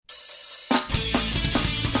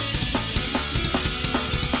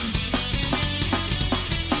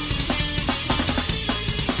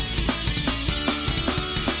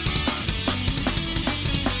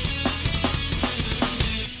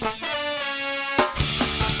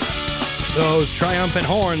Those triumphant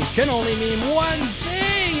horns can only mean one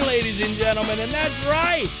thing, ladies and gentlemen, and that's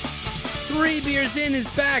right. 3 Beers In is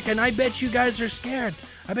back, and I bet you guys are scared.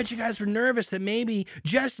 I bet you guys were nervous that maybe,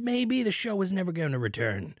 just maybe, the show was never going to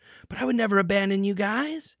return. But I would never abandon you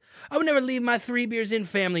guys. I would never leave my 3 Beers In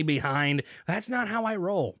family behind. That's not how I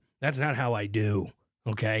roll. That's not how I do,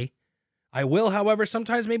 okay? I will, however,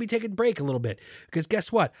 sometimes maybe take a break a little bit, because guess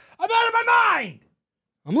what? I'm out of my mind!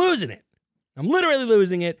 I'm losing it. I'm literally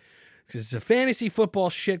losing it. There's a fantasy football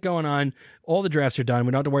shit going on. All the drafts are done.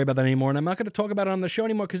 We don't have to worry about that anymore. And I'm not going to talk about it on the show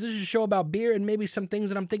anymore because this is a show about beer and maybe some things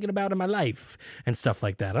that I'm thinking about in my life and stuff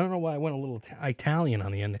like that. I don't know why I went a little Italian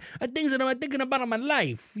on the end. Things that I'm thinking about in my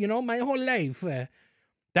life, you know, my whole life.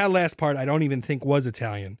 That last part I don't even think was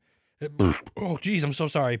Italian. Oh, geez, I'm so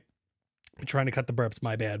sorry. I'm trying to cut the burps.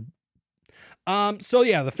 My bad. So,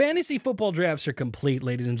 yeah, the fantasy football drafts are complete,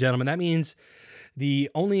 ladies and gentlemen. That means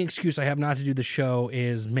the only excuse I have not to do the show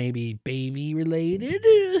is maybe baby related.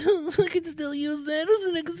 I can still use that as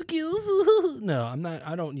an excuse. No, I'm not.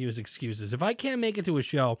 I don't use excuses. If I can't make it to a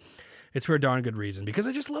show, it's for a darn good reason because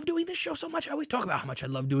I just love doing this show so much. I always talk about how much I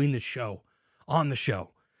love doing this show on the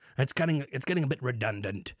show. It's getting a bit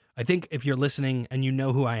redundant. I think if you're listening and you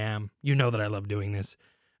know who I am, you know that I love doing this.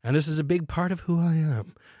 And this is a big part of who I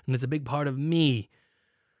am. And it's a big part of me.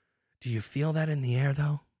 Do you feel that in the air,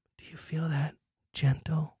 though? Do you feel that?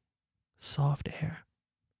 Gentle, soft air.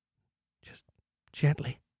 Just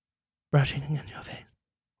gently brushing against your face.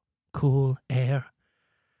 Cool air.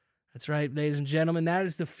 That's right, ladies and gentlemen. That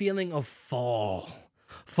is the feeling of fall.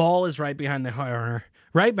 Fall is right behind the horner.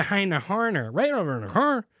 Right behind the horner. Right over the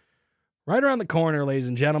corner. Right around the corner, ladies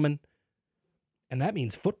and gentlemen. And that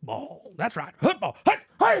means football. That's right. Football.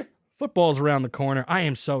 Hey! Football's around the corner. I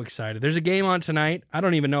am so excited. There's a game on tonight. I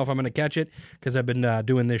don't even know if I'm going to catch it because I've been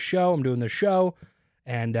doing this show. I'm doing this show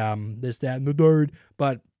and this, that, and the third.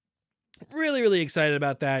 But really, really excited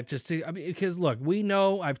about that. Because, look, we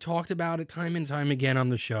know I've talked about it time and time again on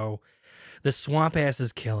the show. The swamp ass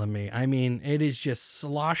is killing me. I mean, it is just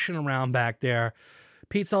sloshing around back there.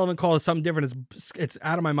 Pete Sullivan called it something different. It's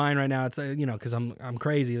out of my mind right now. It's because I'm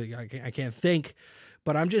crazy. I can't think.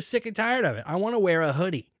 But I'm just sick and tired of it. I want to wear a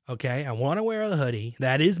hoodie. Okay, I want to wear a hoodie.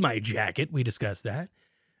 That is my jacket. We discussed that.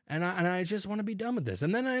 And I just want to be done with this.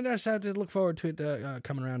 And then I just have to look forward to it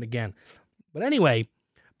coming around again. But anyway,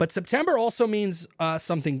 September also means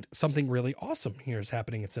something really awesome here is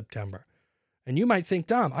happening in September. And you might think,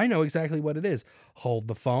 Dom, I know exactly what it is. Hold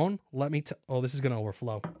the phone. Let me oh, this is going to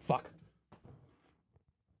overflow. Fuck.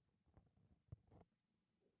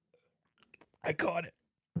 I caught it.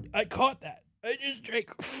 I caught that. I just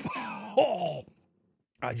drank. Oh.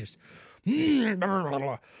 Give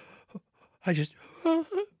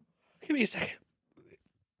me a second.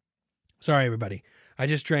 Sorry, everybody. I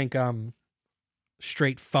just drank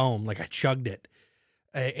straight foam, like I chugged it.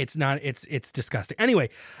 It's disgusting.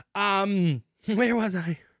 Anyway, where was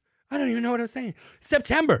I? I don't even know what I was saying.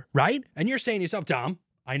 September, right? And you're saying to yourself, Tom,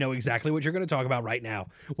 I know exactly what you're going to talk about right now.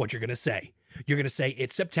 What you're going to say. You're going to say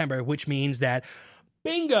it's September, which means that,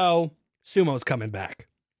 bingo, sumo's coming back.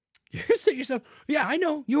 You say to yourself, yeah, I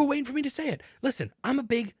know. You were waiting for me to say it. Listen, I'm a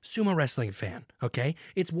big sumo wrestling fan, okay?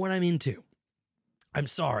 It's what I'm into. I'm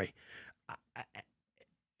sorry.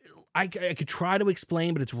 I could try to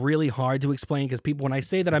explain, but it's really hard to explain because people, when I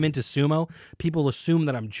say that I'm into sumo, people assume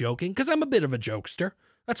that I'm joking because I'm a bit of a jokester.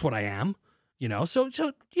 That's what I am, you know? So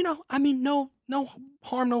you know, I mean, no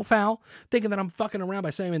harm, no foul, thinking that I'm fucking around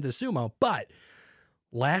by saying I'm into sumo. But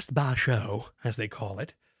last basho, as they call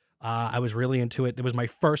it, I was really into it. It was my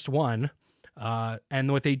first one.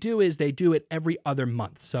 And what they do is they do it every other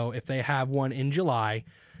month. So if they have one in July,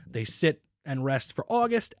 they sit and rest for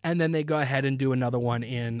August, and then they go ahead and do another one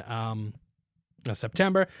in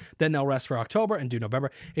September. Then they'll rest for October and do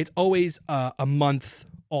November. It's always a month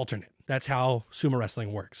alternate. That's how sumo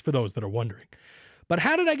wrestling works, for those that are wondering. But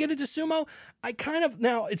how did I get into sumo?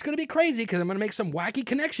 Now, it's going to be crazy because I'm going to make some wacky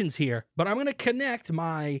connections here, but I'm going to connect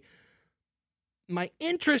my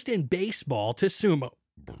interest in baseball to sumo.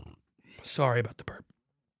 Sorry about the burp.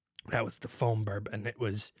 That was the foam burp, and it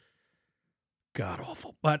was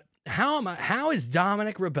god-awful. But how is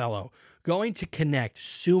Dominic Ribello going to connect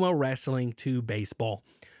sumo wrestling to baseball?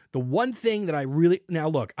 The one thing that I really... Now,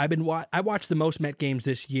 look, I watched the most Met games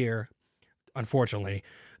this year, unfortunately,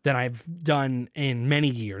 than I've done in many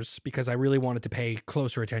years because I really wanted to pay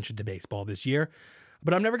closer attention to baseball this year.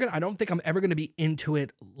 But I don't think I'm ever going to be into it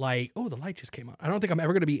like, oh, the light just came on. I don't think I'm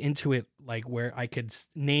ever going to be into it like where I could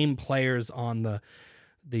name players on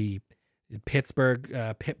the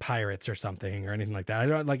Pittsburgh Pit Pirates or something or anything like that. I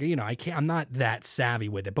don't like, I'm not that savvy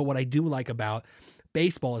with it. But what I do like about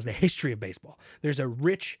baseball is the history of baseball. There's a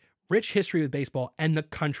rich rich history with baseball and the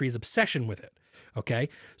country's obsession with it. Okay.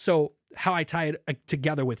 So how I tie it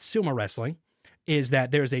together with sumo wrestling is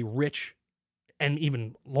that there's a rich and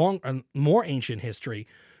even more ancient history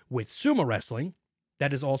with sumo wrestling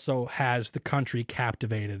that is also has the country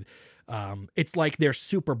captivated. It's like their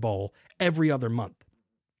Super Bowl every other month.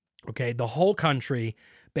 Okay. The whole country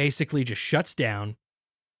basically just shuts down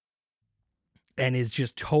and is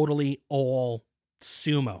just totally all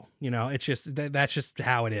sumo. It's just, that's just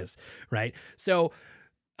how it is. Right. So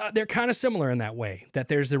they're kind of similar in that way, that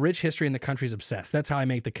there's the rich history and the country's obsessed. That's how I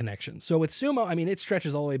make the connection. So with sumo, I mean, it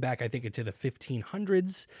stretches all the way back, I think, into the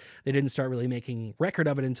 1500s. They didn't start really making record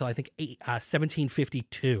of it until, I think,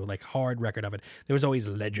 1752, like hard record of it. There was always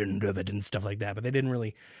legend of it and stuff like that, but they didn't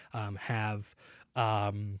really have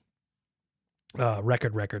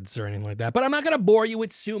records or anything like that. But I'm not going to bore you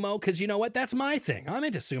with sumo because you know what? That's my thing. I'm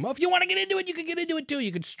into sumo. If you want to get into it, you can get into it too.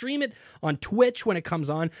 You could stream it on Twitch when it comes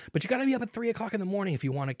on, but you got to be up at 3 o'clock in the morning if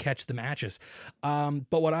you want to catch the matches. But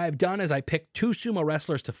what I've done is I picked 2 sumo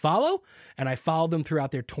wrestlers to follow, and I followed them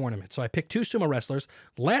throughout their tournament. So I picked 2 sumo wrestlers.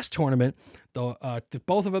 Last tournament, both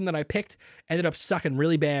of them that I picked ended up sucking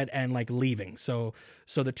really bad and like leaving. So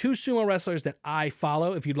the 2 sumo wrestlers that I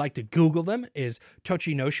follow, if you'd like to Google them, is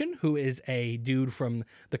Tochinoshin, who is a dude from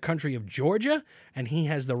the country of Georgia, and he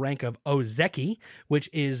has the rank of Ozeki, which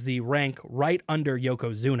is the rank right under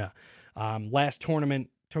Yokozuna. Last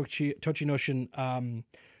tournament, Tochinoshin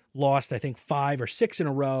lost, I think, 5 or 6 in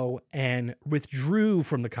a row and withdrew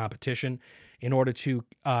from the competition in order to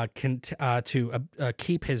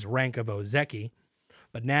keep his rank of Ozeki.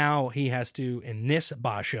 But now he has to, in this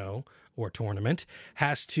basho or tournament,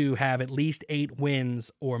 has to have at least 8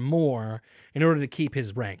 wins or more in order to keep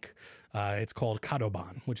his rank. It's called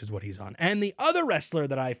Kadoban, which is what he's on. And the other wrestler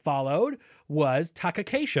that I followed was Taka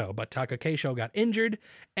Keisho, but Taka Keisho got injured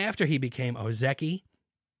after he became Ozeki.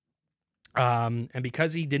 And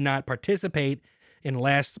because he did not participate in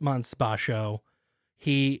last month's basho,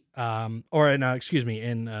 in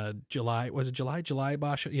July, was it July? July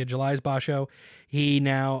basho? Yeah, July's basho. He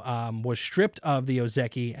now was stripped of the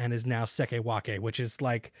Ozeki and is now Sekewake, which is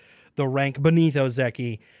like the rank beneath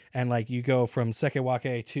Ozeki. And like you go from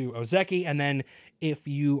Sekewake to Ozeki, and then if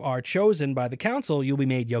you are chosen by the council, you'll be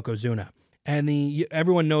made Yokozuna. And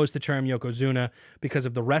everyone knows the term Yokozuna because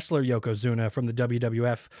of the wrestler Yokozuna from the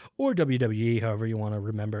WWF or WWE, however you want to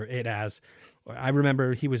remember it as. I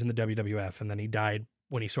remember he was in the WWF and then he died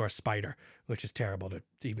when he saw a spider, which is terrible to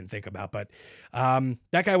even think about. But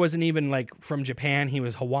that guy wasn't even like from Japan. He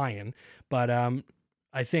was Hawaiian, but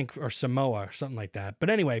I think, or Samoa or something like that. But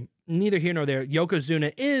anyway, neither here nor there.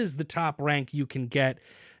 Yokozuna is the top rank you can get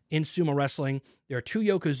in sumo wrestling. There are 2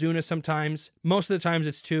 Yokozuna sometimes. Most of the times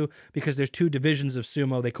it's 2 because there's 2 divisions of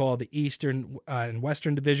sumo. They call it the Eastern and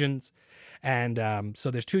Western divisions. And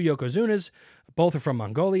so there's 2 Yokozunas. Both are from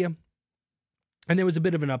Mongolia. And there was a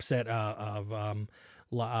bit of an upset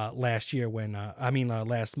last year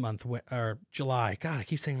last month, or July. God, I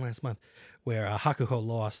keep saying last month, where Hakuho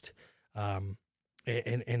lost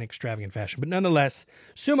in extravagant fashion. But nonetheless,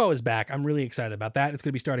 sumo is back. I'm really excited about that. It's going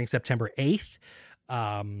to be starting September 8th.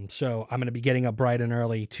 So I'm going to be getting up bright and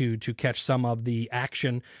early to catch some of the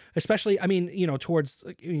action, especially, I'm going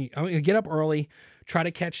to get up early, try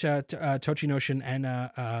to catch Tochinoshin and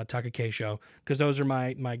Taka Keisho, because those are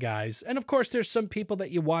my guys. And of course, there's some people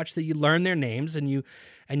that you watch that you learn their names and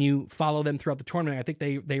you follow them throughout the tournament. I think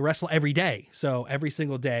they wrestle every day. So every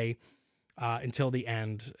single day until the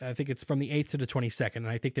end. I think it's from the 8th to the 22nd, and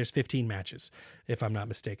I think there's 15 matches, if I'm not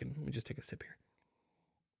mistaken. Let me just take a sip here.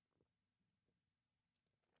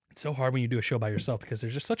 It's so hard when you do a show by yourself because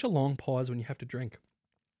there's just such a long pause when you have to drink.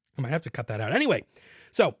 I might have to cut that out. Anyway,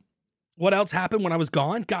 so what else happened when I was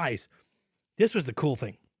gone? Guys, this was the cool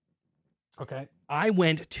thing. Okay. I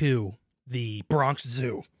went to the Bronx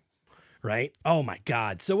Zoo, right? Oh my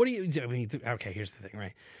God. So okay, here's the thing,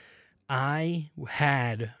 right?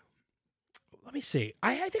 Let me see.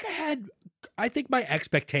 I think my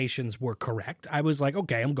expectations were correct. I was like,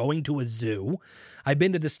 okay, I'm going to a zoo. I've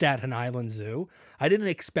been to the Staten Island Zoo. I didn't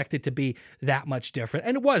expect it to be that much different.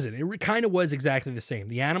 And it wasn't. It kind of was exactly the same.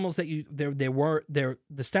 The animals that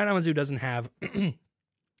the Staten Island Zoo doesn't have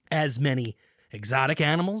as many exotic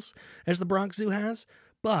animals as the Bronx Zoo has,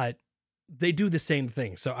 but they do the same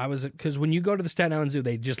thing. So because when you go to the Staten Island Zoo,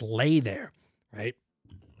 they just lay there, right?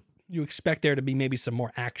 You expect there to be maybe some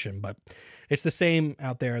more action, but it's the same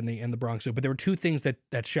out there in the Bronx Zoo. But there were 2 things that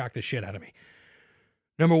shocked the shit out of me.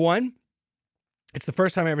 Number 1, it's the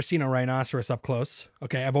first time I've ever seen a rhinoceros up close.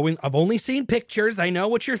 Okay, I've only seen pictures. I know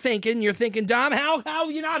what you're thinking. You're thinking, Dom, how have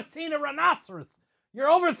you not seen a rhinoceros? You're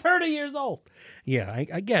over 30 years old. Yeah,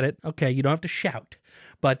 I get it. Okay, you don't have to shout.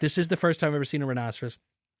 but this is the first time I've ever seen a rhinoceros.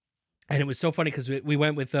 And it was so funny because we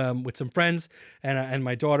went with some friends, and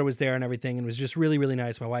my daughter was there and everything, and it was just really, really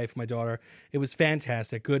nice. My wife, my daughter. It was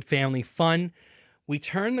fantastic. Good family fun. We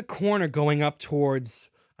turned the corner going up towards,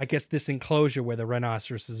 I guess, this enclosure where the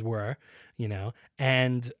rhinoceroses were,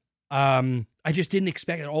 and I just didn't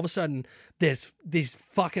expect it. All of a sudden, this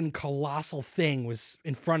fucking colossal thing was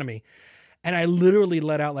in front of me, and I literally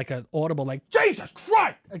let out like an audible, like, Jesus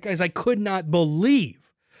Christ, because I could not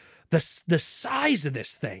believe the size of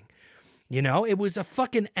this thing. It was a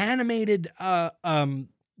fucking animated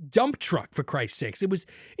dump truck, for Christ's sakes.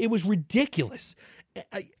 It was ridiculous.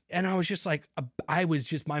 And I was just like,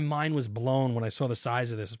 my mind was blown when I saw the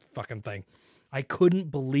size of this fucking thing. I couldn't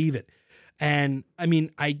believe it. And I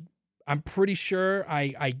mean, I'm pretty sure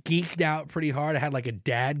I geeked out pretty hard. I had like a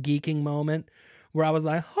dad geeking moment where I was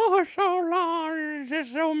like, oh, so long, this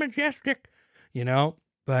is so majestic,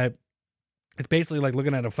 but it's basically like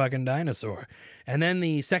looking at a fucking dinosaur. And then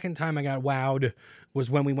the second time I got wowed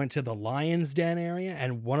was when we went to the lion's den area,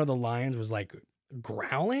 and one of the lions was like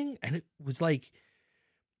growling, and it was like,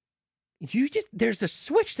 there's a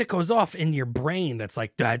switch that goes off in your brain that's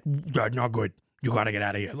like, that's not good. You got to get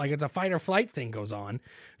out of here. Like, it's a fight or flight thing goes on.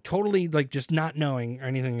 Totally, like, just not knowing or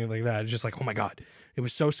anything like that. It's just like, oh my God. It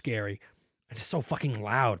was so scary. And it's so fucking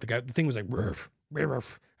loud. The thing was like, ruff,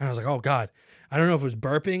 ruff. And I was like, oh God. I don't know if it was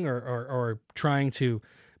burping or trying to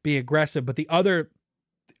be aggressive, but the other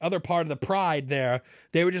part of the pride there,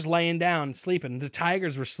 they were just laying down, sleeping. The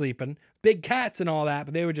tigers were sleeping, big cats and all that,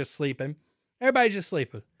 but they were just sleeping. Everybody's just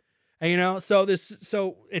sleeping. And so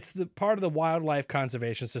it's the part of the Wildlife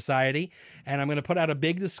Conservation Society, and I'm going to put out a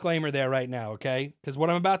big disclaimer there right now, okay? Because what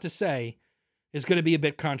I'm about to say is going to be a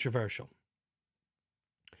bit controversial.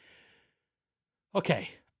 Okay,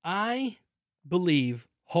 I believe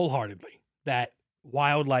wholeheartedly that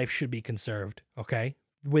wildlife should be conserved, okay?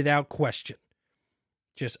 Without question.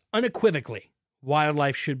 Just unequivocally,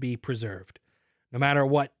 wildlife should be preserved. No matter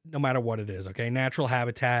what it is, okay? Natural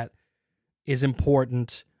habitat is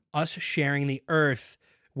important. Us sharing the earth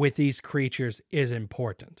with these creatures is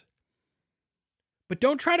important. But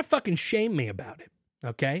don't try to fucking shame me about it,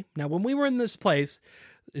 okay? Now, when we were in this place,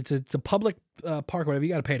 it's a public park, whatever, you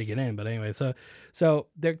got to pay to get in. But anyway, so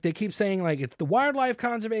they keep saying, like, it's the Wildlife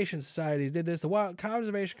Conservation Societies did this, the wild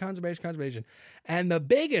conservation. And the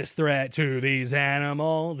biggest threat to these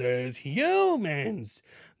animals is humans.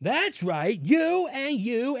 That's right. You and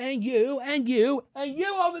you and you and you and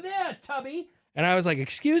you over there, Tubby. And I was like,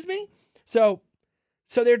 excuse me? So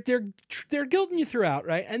they're guilting you throughout,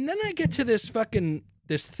 right? And then I get to this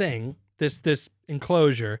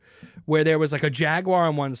enclosure where there was like a jaguar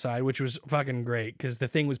on one side, which was fucking great because the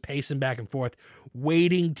thing was pacing back and forth,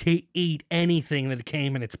 waiting to eat anything that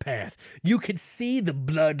came in its path. You could see the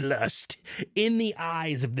bloodlust in the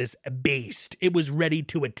eyes of this beast. It was ready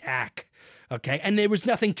to attack. Okay, and there was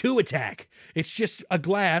nothing to attack. It's just a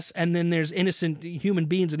glass, and then there's innocent human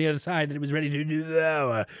beings on the other side that it was ready to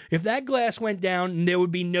devour. If that glass went down, there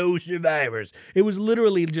would be no survivors. It was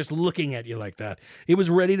literally just looking at you like that. It was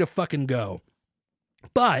ready to fucking go.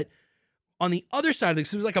 But on the other side of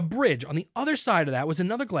this, it was like a bridge. On the other side of that was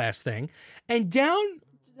another glass thing, and down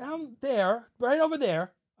there, right over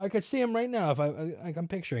there, I could see him right now if I'm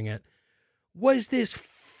picturing it, was this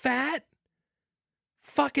fat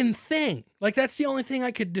fucking thing. Like, that's the only thing I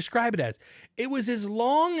could describe it as. It was as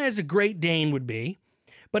long as a Great Dane would be,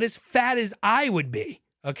 but as fat as I would be.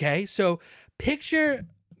 Okay, so picture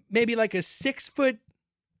maybe like a 6'3"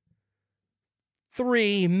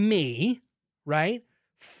 me, right?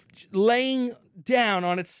 Laying down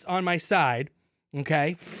on my side.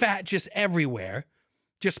 Okay, fat just everywhere,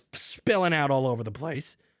 just spilling out all over the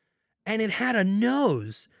place, and it had a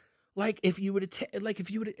nose. Like if you would,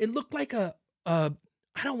 it looked like a.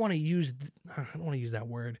 I don't want to use that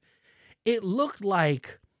word. It looked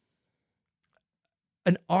like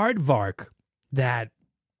an aardvark that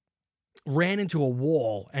ran into a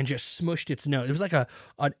wall and just smushed its nose. It was like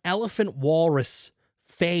an elephant walrus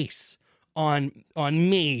face on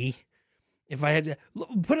me. If I had to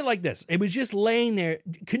put it like this, it was just laying there,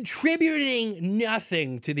 contributing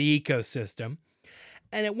nothing to the ecosystem.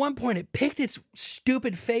 And at one point, it picked its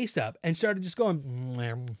stupid face up and started just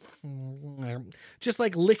going, just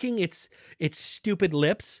like licking its stupid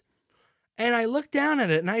lips. And I looked down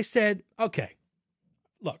at it and I said, okay,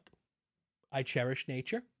 look, I cherish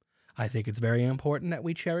nature. I think it's very important that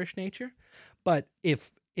we cherish nature. But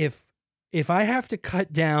if I have to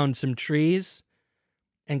cut down some trees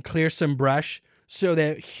and clear some brush so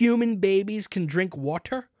that human babies can drink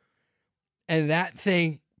water, and that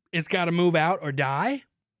thing, it's got to move out or die,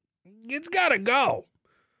 it's got to go.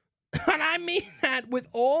 And I mean that with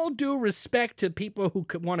all due respect to people who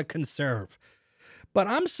want to conserve. But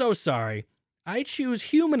I'm so sorry. I choose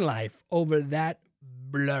human life over that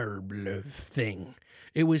blur thing.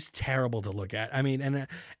 It was terrible to look at. I mean, and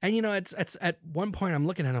you know, it's at one point I'm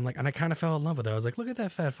looking at it, I'm like, and I kind of fell in love with it. I was like, look at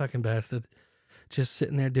that fat fucking bastard. Just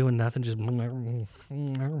sitting there doing nothing, just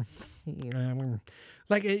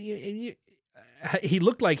like he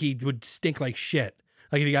looked like he would stink like shit.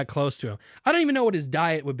 Like if you got close to him. I don't even know what his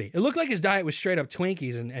diet would be. It looked like his diet was straight up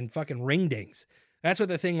Twinkies and fucking ring dings. That's what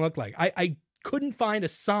the thing looked like. I couldn't find a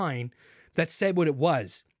sign that said what it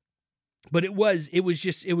was, but it was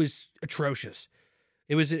atrocious.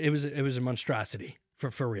 It was a monstrosity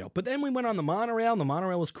for real. But then we went on the monorail, and the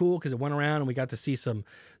monorail was cool because it went around and we got to see some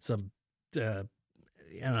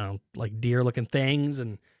you know, like deer looking things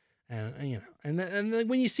and you know, and then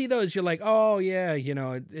when you see those, you're like, oh yeah, you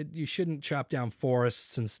know, you shouldn't chop down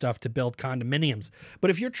forests and stuff to build condominiums. But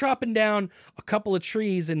if you're chopping down a couple of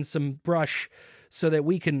trees and some brush so that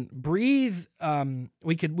we can breathe,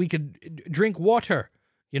 we could drink water,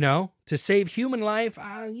 you know, to save human life,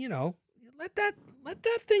 you know, let that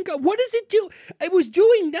thing go. What does it do? It was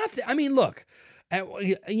doing nothing. I mean, look.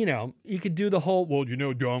 You know, you could do the whole, well, you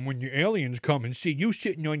know, Dom, when your aliens come and see you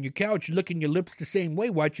sitting on your couch licking your lips the same way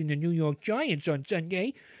watching the New York Giants on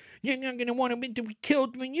Sunday, you're not going to want them to be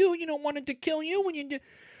killed for you. You don't want it to kill you when you do.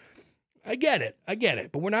 I get it.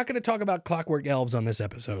 But we're not going to talk about clockwork elves on this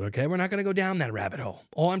episode, okay? We're not going to go down that rabbit hole.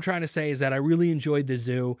 All I'm trying to say is that I really enjoyed the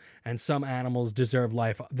zoo, and some animals deserve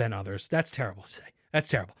life than others. That's terrible to say. That's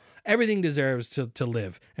terrible. Everything deserves to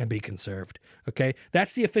live and be conserved, okay?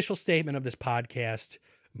 That's the official statement of this podcast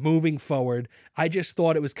moving forward. I just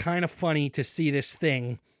thought it was kind of funny to see this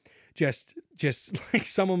thing just like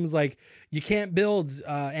someone was like, you can't build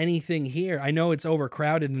anything here. I know it's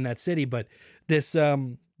overcrowded in that city, but this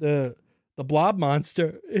the blob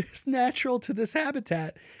monster is natural to this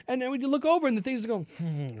habitat. And then when you look over and the things are going,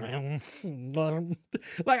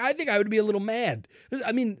 like, I think I would be a little mad.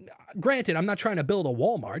 I mean, granted, I'm not trying to build a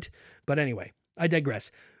Walmart, but anyway, I digress.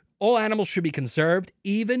 All animals should be conserved,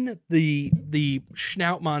 even the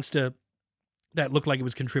schnout monster that looked like it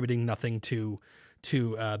was contributing nothing to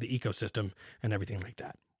the ecosystem and everything like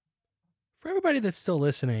that. For everybody that's still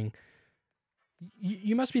listening,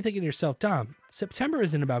 you must be thinking to yourself, Dom, September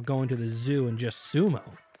isn't about going to the zoo and just sumo.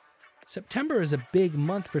 September is a big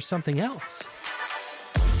month for something else.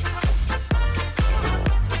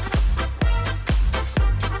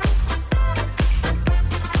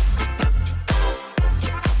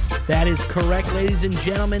 That is correct, ladies and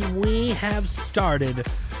gentlemen. We have started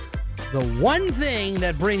the one thing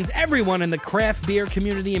that brings everyone in the craft beer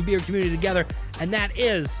community and beer community together, and that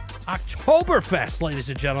is Oktoberfest, ladies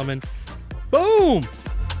and gentlemen. Boom!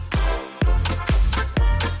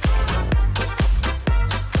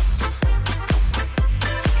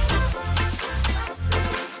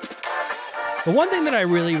 The one thing that I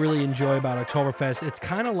really, really enjoy about Oktoberfest, it's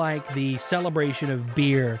kind of like the celebration of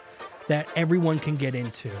beer that everyone can get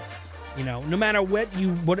into. You know, no matter what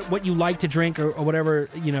you like to drink or whatever,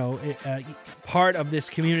 you know, part of this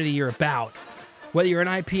community you're about. Whether you're an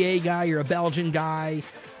IPA guy, you're a Belgian guy,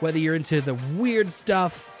 whether you're into the weird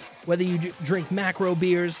stuff, whether you drink macro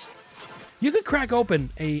beers, you could crack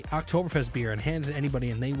open a Oktoberfest beer and hand it to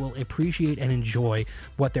anybody and they will appreciate and enjoy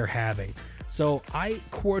what they're having. So I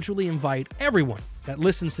cordially invite everyone that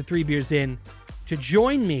listens to 3 Beers In to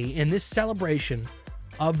join me in this celebration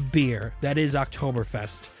of beer that is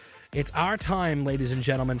Oktoberfest. It's our time, ladies and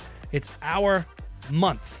gentlemen. It's our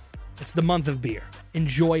month. It's the month of beer.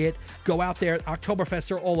 Enjoy it. Go out there.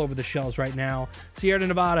 Oktoberfests are all over the shelves right now. Sierra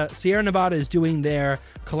Nevada is doing their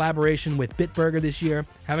collaboration with Bitburger this year.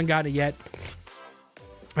 Haven't gotten it yet.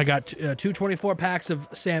 I got 224 packs of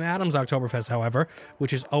Sam Adams Oktoberfest, however,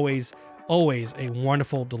 which is always a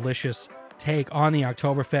wonderful, delicious take on the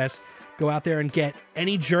Oktoberfest. Go out there and get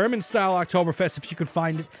any German-style Oktoberfest if you could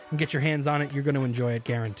find it and get your hands on it. You're going to enjoy it,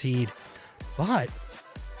 guaranteed. But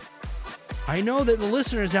I know that the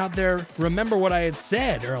listeners out there remember what I had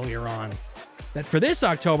said earlier on, that for this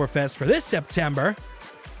Oktoberfest, for this September,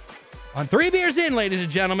 on 3 Beers In, ladies and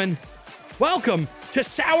gentlemen, welcome to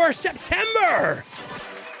Sour September!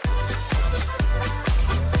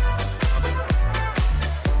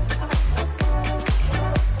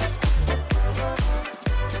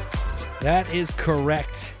 That is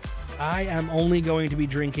correct. I am only going to be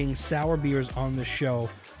drinking sour beers on the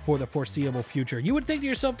show for the foreseeable future. You would think to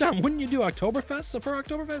yourself, Tom, wouldn't you do Oktoberfest for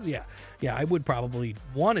Oktoberfest? Yeah, I would probably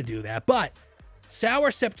want to do that. But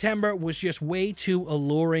Sour September was just way too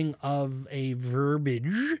alluring of a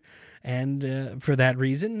verbiage. And for that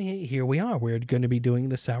reason, here we are. We're going to be doing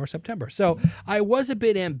the Sour September. So I was a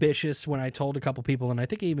bit ambitious when I told a couple people, and I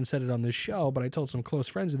think I even said it on this show, but I told some close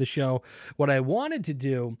friends of the show, what I wanted to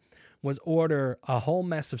do was order a whole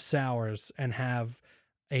mess of sours and have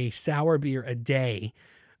a sour beer a day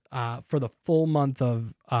for the full month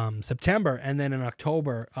of September, and then in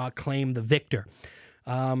October claim the victor.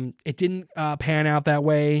 It didn't pan out that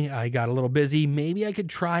way. I got a little busy. Maybe I could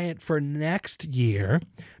try it for next year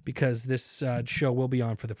because this show will be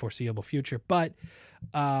on for the foreseeable future. But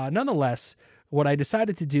nonetheless, what I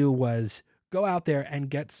decided to do was go out there and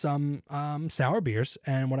get some sour beers.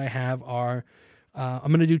 And what I have are,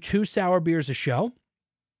 I'm going to do 2 sour beers a show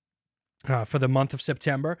for the month of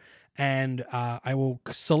September. And I will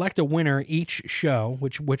select a winner each show,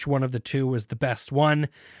 which one of the 2 was the best one.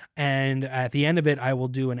 And at the end of it, I will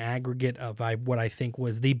do an aggregate of what I think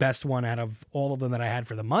was the best one out of all of them that I had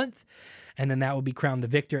for the month. And then that will be crowned the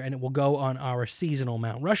victor, and it will go on our seasonal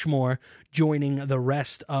Mount Rushmore, joining the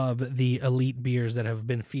rest of the elite beers that have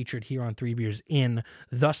been featured here on 3 Beers In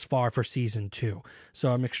thus far for season 2.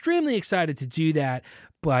 So I'm extremely excited to do that.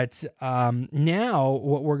 But now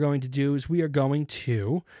what we're going to do is we are going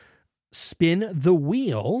to spin the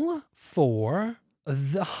wheel for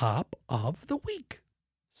the hop of the week.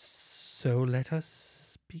 So let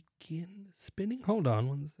us begin spinning. Hold on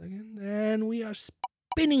one second. And we are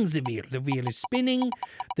spinning the wheel. The wheel is spinning.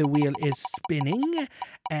 The wheel is spinning.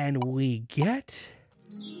 And we get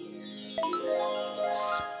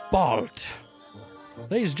Spalt.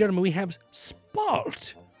 Ladies and gentlemen, we have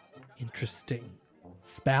Spalt. Interesting.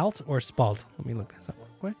 Spalt or Spalt? Let me look this up real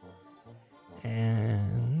quick.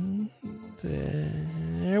 And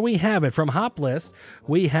there we have it. From Hop List,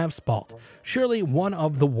 we have Spalt. Surely one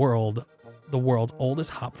of the world's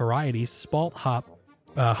oldest hop varieties. Spalt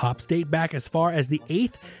hops date back as far as the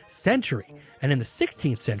 8th century, and in the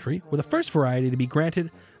 16th century were the first variety to be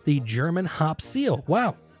granted the German hop seal.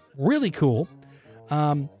 Wow, really cool.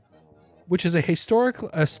 Which is historically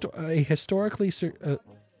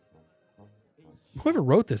whoever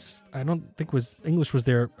wrote this, I don't think English was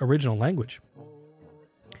their original language.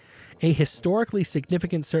 A historically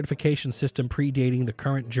significant certification system predating the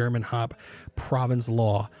current German hop province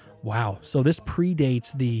law. Wow. So this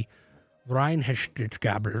predates the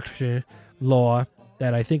Reinheitsgebot law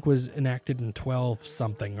that I think was enacted in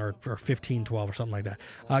 12-something or 1512 or something like that.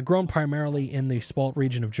 Grown primarily in the Spalt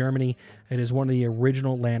region of Germany, it is one of the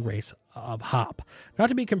original landrace of hop. Not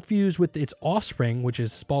to be confused with its offspring, which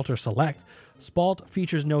is Spalter Select. Spalt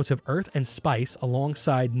features notes of earth and spice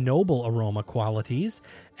alongside noble aroma qualities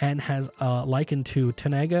and has likened to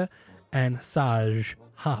Tanega and Sage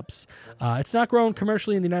hops. It's not grown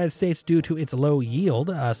commercially in the United States due to its low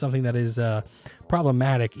yield, something that is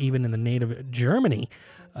problematic even in the native Germany.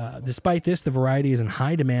 Despite this, the variety is in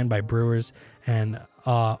high demand by brewers and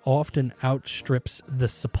often outstrips the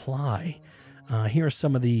supply. Here are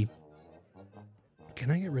some of the...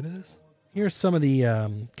 Can I get rid of this? Here's some of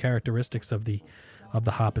the characteristics of the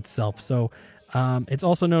hop itself. So it's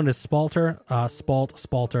also known as Spalter, Spalt,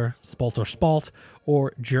 Spalter, Spalter, Spalt,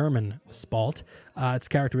 or German Spalt. Its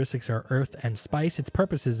characteristics are earth and spice. Its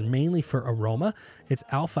purpose is mainly for aroma. Its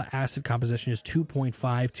alpha acid composition is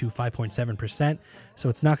 2.5 to 5.7%, so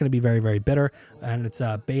it's not going to be very, very bitter. And its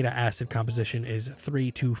beta acid composition is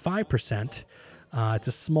 3 to 5%. It's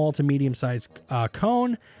a small to medium-sized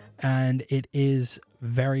cone, and it is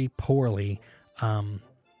very poorly, very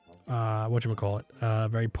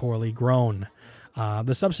poorly grown.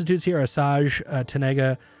 The substitutes here are Sage,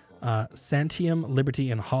 Tanega, Santium,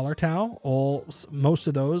 Liberty, and Hallertau. Most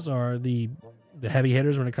of those are the heavy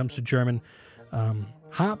hitters when it comes to German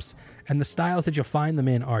hops. And the styles that you'll find them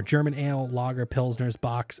in are German Ale, Lager, Pilsners,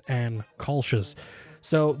 Bocks, and Kolsches.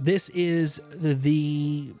 So this is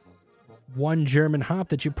the one German hop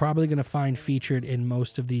that you're probably going to find featured in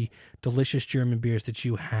most of the delicious German beers that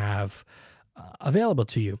you have available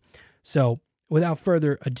to you. So without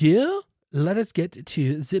further ado, let us get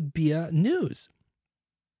to the beer news.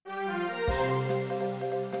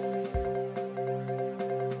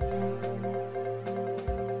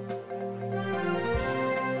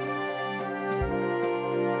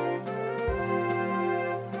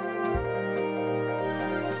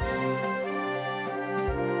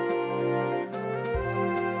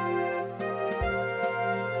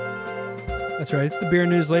 That's right. It's the beer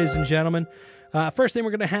news, ladies and gentlemen. First thing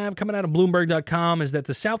we're going to have coming out of Bloomberg.com is that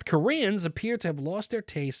the South Koreans appear to have lost their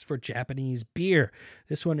taste for Japanese beer.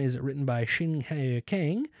 This one is written by Shin Hae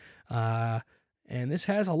Kang. And this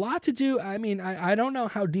has a lot to do. I mean, I don't know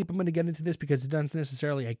how deep I'm going to get into this because it's not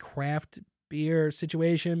necessarily a craft beer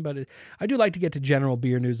situation, but I do like to get to general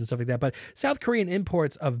beer news and stuff like that. But South Korean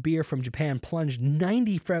imports of beer from Japan plunged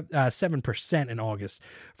 97% in August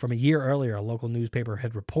from a year earlier, a local newspaper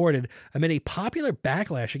had reported, amid a popular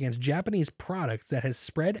backlash against Japanese products that has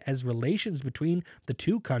spread as relations between the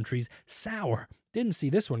two countries sour. Didn't see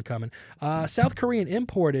this one coming. South Korean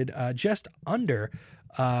imported just under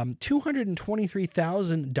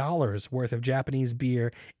 $223,000 worth of Japanese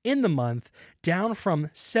beer in the month, down from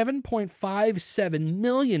 $7.57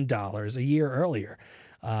 million a year earlier.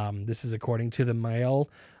 This is according to the Mail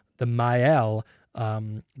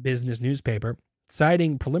business newspaper,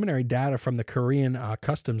 citing preliminary data from the Korean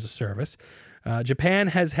Customs Service. Japan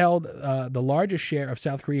has held the largest share of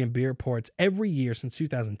South Korean beer ports every year since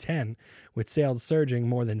 2010, with sales surging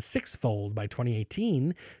more than sixfold by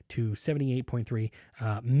 2018 to $78.3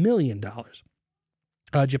 million.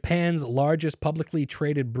 Japan's largest publicly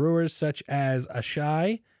traded brewers, such as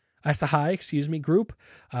Asahi Group,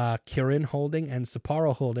 Kirin Holding, and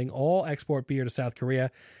Sapporo Holding, all export beer to South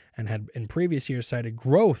Korea and had in previous years cited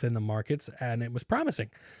growth in the markets, and it was promising.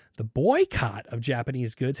 The boycott of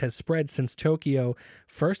Japanese goods has spread since Tokyo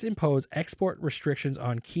first imposed export restrictions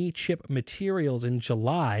on key chip materials in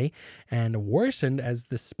July and worsened as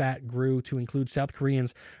the spat grew to include South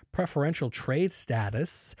Koreans' preferential trade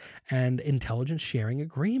status and intelligence sharing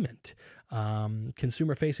agreement.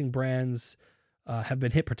 Consumer-facing brands have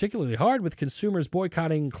been hit particularly hard, with consumers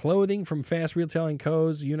boycotting clothing from fast retailing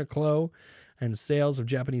co's Uniqlo, and sales of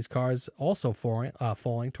Japanese cars also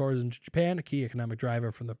falling. Tourism to Japan, a key economic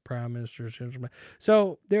driver from the Prime Minister's.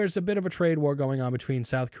 So there's a bit of a trade war going on between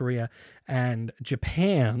South Korea and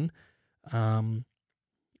Japan.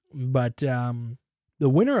 But the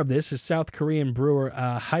winner of this is South Korean brewer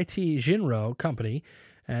Haiti Jinro Company,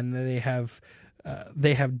 and they have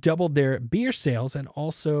doubled their beer sales, and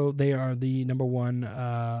also they are the number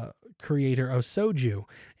one creator of soju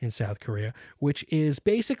in South Korea, which is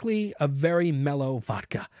basically a very mellow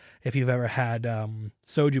vodka. If you've ever had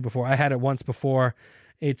soju before, I had it once before.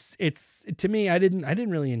 It's to me, I didn't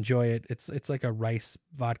really enjoy it. It's like a rice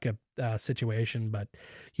vodka situation, but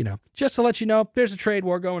just to let you know, there's a trade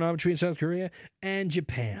war going on between South Korea and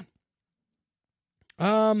Japan.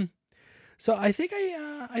 So I think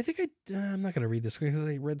I'm not going to read this because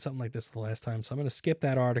I read something like this the last time, so I'm going to skip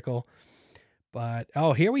that article. But,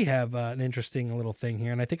 here we have an interesting little thing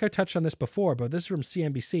here, and I think I touched on this before, but this is from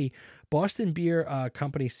CNBC. Boston Beer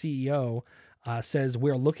Company CEO says,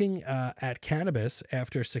 we're looking at cannabis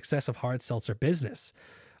after success of hard seltzer business.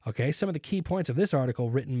 Okay, some of the key points of this article,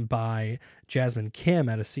 written by Jasmine Kim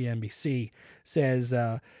at a CNBC, says,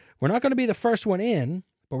 we're not going to be the first one in,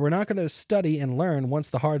 but we're not going to study and learn once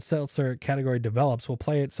the hard seltzer category develops. We'll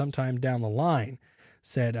play it sometime down the line,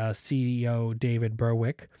 said CEO David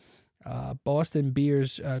Berwick. Boston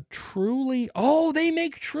Beer's Truly. Oh, they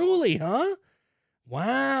make Truly, huh?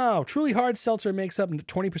 Wow. Truly Hard Seltzer makes up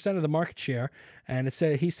 20% of the market share. And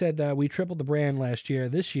he said we tripled the brand last year.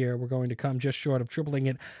 This year, we're going to come just short of tripling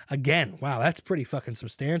it again. Wow, that's pretty fucking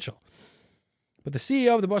substantial. But the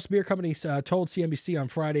CEO of the Boston Beer Company told CNBC on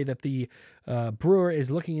Friday that the brewer is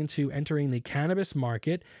looking into entering the cannabis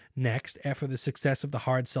market next after the success of the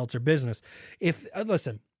hard seltzer business.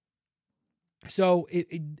 So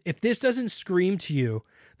if this doesn't scream to you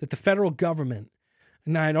that the federal government,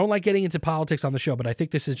 and I don't like getting into politics on the show, but I think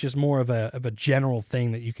this is just more of a general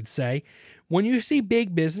thing that you could say. When you see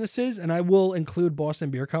big businesses, and I will include Boston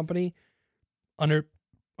Beer Company under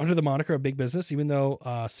the moniker of big business, even though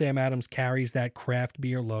Sam Adams carries that craft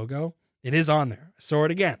beer logo, it is on there. I saw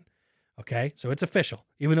it again. Okay, so it's official,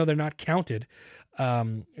 even though they're not counted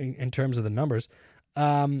in terms of the numbers.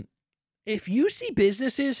 If you see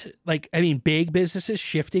businesses, big businesses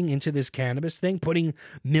shifting into this cannabis thing, putting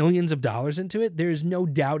millions of dollars into it, there's no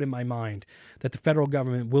doubt in my mind that the federal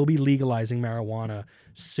government will be legalizing marijuana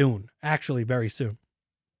soon, actually very soon.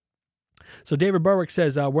 So David Berwick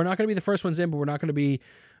says, we're not going to be the first ones in, but we're not going to be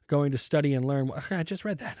going to study and learn. I just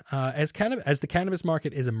read that. As the cannabis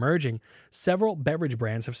market is emerging, several beverage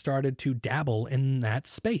brands have started to dabble in that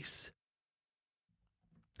space.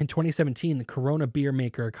 In 2017, the Corona beer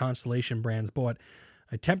maker Constellation Brands bought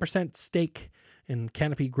a 10% stake in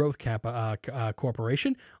Canopy Growth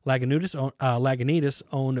Corporation. Lagunitas,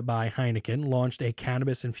 owned by Heineken, launched a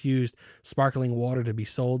cannabis-infused sparkling water to be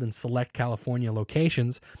sold in select California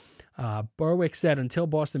locations. Berwick said, until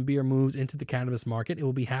Boston Beer moves into the cannabis market, it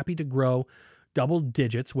will be happy to grow double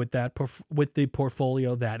digits with the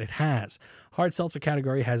portfolio that it has. Hard seltzer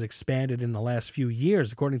category has expanded in the last few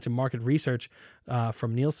years, according to market research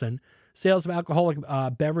from Nielsen. Sales of alcoholic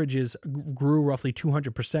beverages grew roughly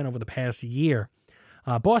 200% over the past year.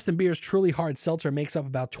 Boston Beer's Truly Hard Seltzer makes up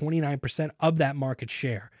about 29% of that market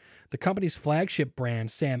share. The company's flagship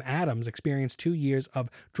brand, Sam Adams, experienced 2 years of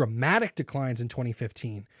dramatic declines in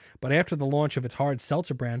 2015. But after the launch of its hard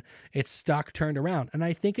seltzer brand, its stock turned around. And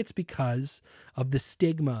I think it's because of the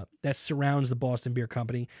stigma that surrounds the Boston Beer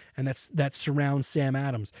Company and that surrounds Sam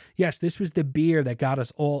Adams. Yes, this was the beer that got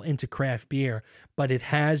us all into craft beer, but it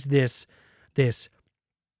has this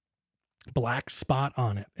black spot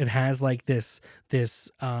on it. It has like this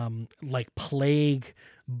like plague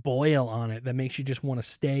boil on it that makes you just want to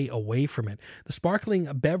stay away from it. The sparkling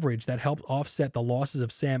beverage that helped offset the losses of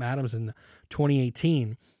Sam Adams in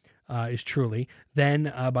 2018 is Truly.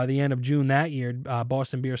 Then by the end of June that year,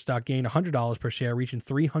 Boston Beer stock gained $100 per share, reaching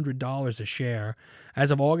 $300 a share.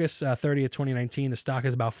 As of August 30th, 2019, the stock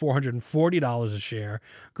is about $440 a share,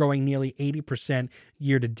 growing nearly 80%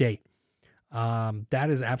 year to date. That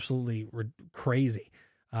is absolutely crazy.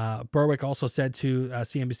 Berwick also said to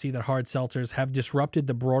CNBC that hard seltzers have disrupted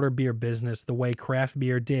the broader beer business the way craft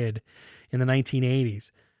beer did in the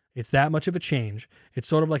 1980s. It's that much of a change. It's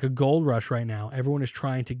sort of like a gold rush right now. Everyone is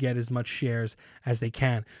trying to get as much shares as they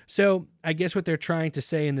can. So I guess what they're trying to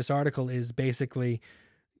say in this article is basically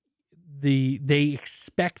they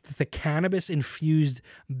expect the cannabis-infused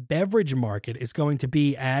beverage market is going to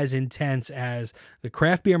be as intense as the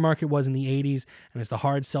craft beer market was in the 80s and as the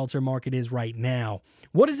hard seltzer market is right now.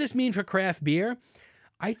 What does this mean for craft beer?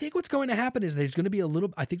 I think what's going to happen is there's going to be a little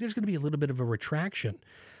bit of a retraction.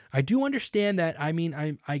 I do understand that. I mean,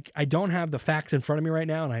 I don't have the facts in front of me right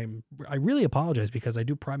now, and I really apologize because I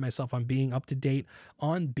do pride myself on being up to date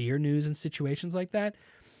on beer news and situations like that.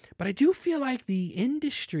 But I do feel like the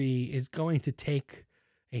industry is going to take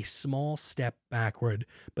a small step backward,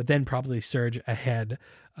 but then probably surge ahead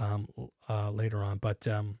later on. But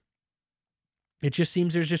it just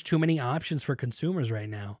seems there's just too many options for consumers right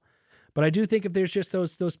now. But I do think if there's just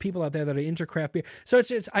those people out there that are into craft beer, so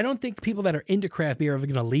I don't think people that are into craft beer are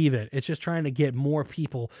going to leave it. It's just trying to get more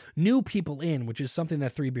people, new people in, which is something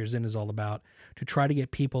that 3 Beers In is all about, to try to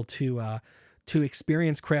get people to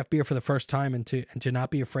experience craft beer for the first time and to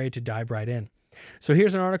not be afraid to dive right in. So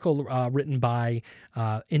here's an article written by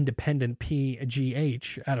Independent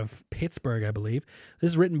PGH out of Pittsburgh, I believe.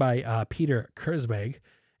 This is written by Peter Kurzweig,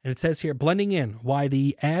 and it says here, blending in why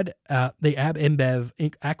the AB InBev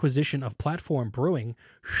acquisition of Platform Brewing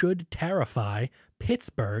should terrify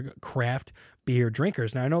Pittsburgh craft beer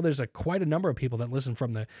drinkers. Now, I know there's quite a number of people that listen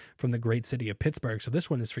from the great city of Pittsburgh, so this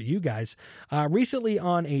one is for you guys. Recently,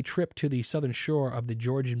 on a trip to the southern shore of the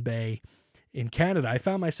Georgian Bay in Canada, I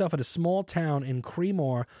found myself at a small town in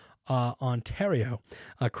Creemore, Ontario.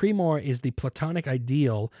 Creemore is the platonic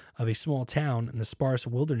ideal of a small town in the sparse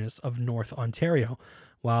wilderness of North Ontario.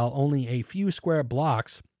 While only a few square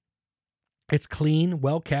blocks, it's clean,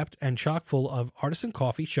 well-kept, and chock full of artisan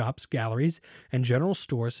coffee shops, galleries, and general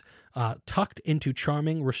stores tucked into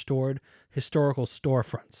charming, restored historical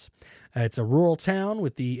storefronts. It's a rural town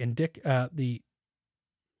with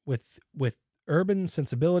with urban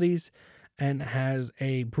sensibilities, and has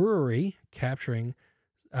a brewery capturing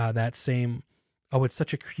that same, it's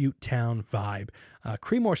such a cute town vibe.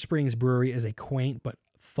 Creemore Springs Brewery is a quaint but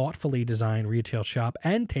thoughtfully designed retail shop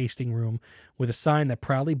and tasting room with a sign that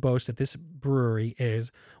proudly boasts that this brewery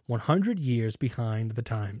is 100 years behind the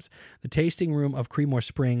times. The tasting room of Creemore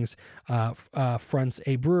Springs fronts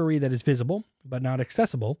a brewery that is visible but not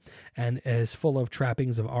accessible and is full of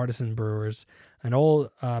trappings of artisan brewers, an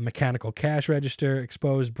old mechanical cash register,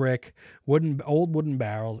 exposed brick, old wooden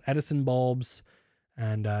barrels, Edison bulbs,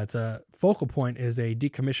 and it's a focal point is a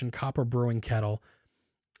decommissioned copper brewing kettle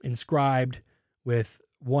inscribed with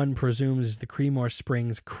one presumes is the Creemore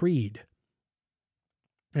Springs Creed.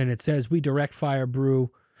 And it says, we direct fire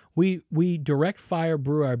brew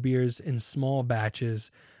our beers in small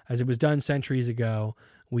batches as it was done centuries ago.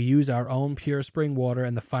 We use our own pure spring water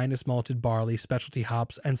and the finest malted barley, specialty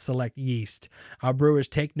hops, and select yeast. Our brewers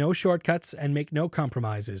take no shortcuts and make no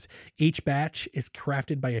compromises. Each batch is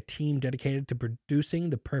crafted by a team dedicated to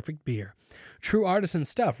producing the perfect beer. True artisan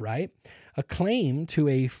stuff, right? A claim to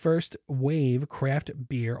a first-wave craft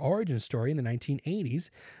beer origin story in the 1980s,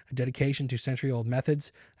 a dedication to century-old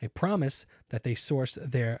methods, a promise that they source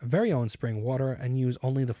their very own spring water and use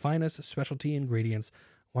only the finest specialty ingredients,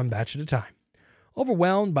 one batch at a time.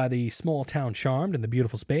 Overwhelmed by the small town charm and the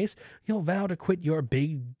beautiful space, you'll vow to quit your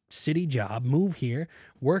big city job, move here,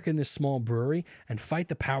 work in this small brewery, and fight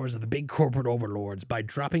the powers of the big corporate overlords by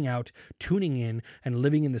dropping out, tuning in, and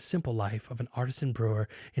living in the simple life of an artisan brewer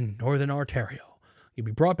in Northern Ontario. You'll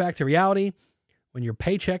be brought back to reality when your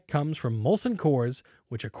paycheck comes from Molson Coors,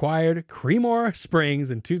 which acquired Creemore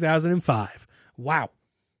Springs in 2005. Wow.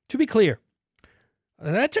 To be clear,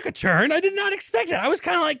 That took a turn. I did not expect it. I was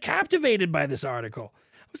kind of like captivated by this article.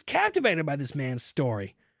 I was captivated by this man's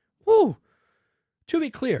story. Woo! To be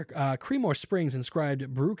clear, Creemore Springs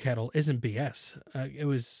inscribed brew kettle isn't BS. It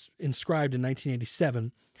was inscribed in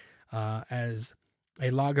 1987 as a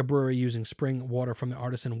lager brewery using spring water from the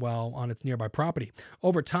artisan well on its nearby property.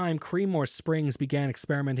 Over time, Creemore Springs began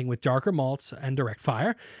experimenting with darker malts and direct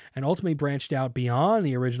fire, and ultimately branched out beyond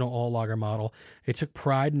the original all-lager model. It took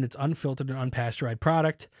pride in its unfiltered and unpasteurized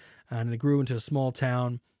product, and it grew into a small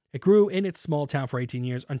town. It grew in its small town for 18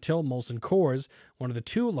 years until Molson Coors, one of the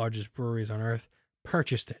 2 largest breweries on earth,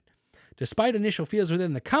 purchased it. Despite initial fears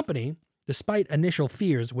within the company, the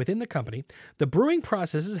brewing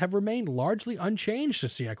processes have remained largely unchanged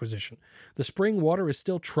since the acquisition. The spring water is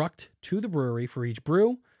still trucked to the brewery for each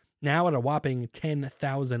brew, now at a whopping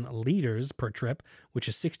 10,000 liters per trip, which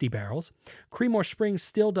is 60 barrels. Creemore Springs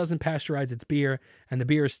still doesn't pasteurize its beer, and the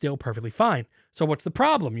beer is still perfectly fine. So what's the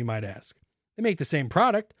problem, you might ask? They make the same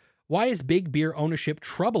product. Why is big beer ownership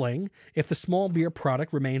troubling if the small beer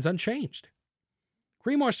product remains unchanged?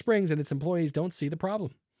 Creemore Springs and its employees don't see the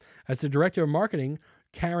problem. As the director of marketing,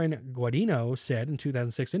 Karen Guadino, said in a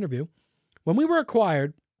 2006 interview, "When we were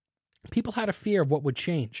acquired, people had a fear of what would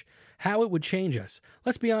change, how it would change us.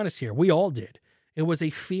 Let's be honest here, we all did. It was a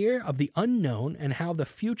fear of the unknown and how the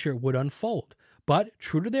future would unfold. But,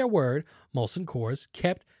 true to their word, Molson Coors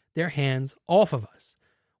kept their hands off of us.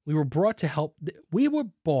 We were bought to help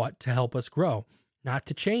us grow, not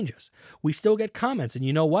to change us. We still get comments, and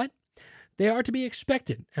you know what? They are to be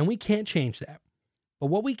expected, and we can't change that. But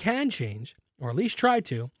what we can change, or at least try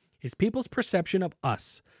to, is people's perception of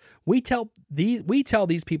us. We tell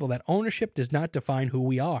these people that ownership does not define who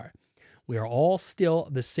we are. We are all still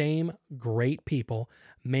the same great people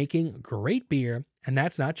making great beer, and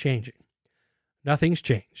that's not changing. Nothing's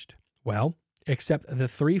changed. Well, except the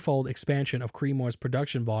threefold expansion of Creemore's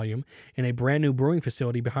production volume in a brand new brewing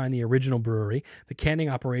facility behind the original brewery, the canning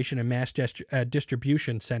operation and mass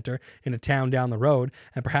distribution center in a town down the road,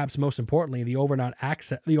 and perhaps most importantly, the overnight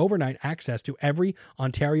access to every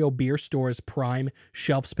Ontario beer store's prime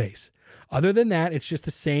shelf space. Other than that, it's just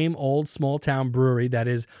the same old small town brewery that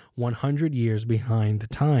is 100 years behind the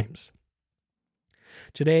times.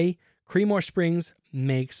 Today, Creemore Springs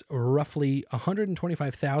makes roughly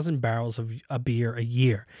 125,000 barrels of a beer a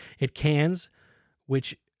year. Its cans,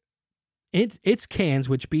 which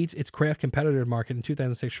beats its craft competitor market in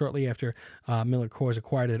 2006, shortly after Miller Coors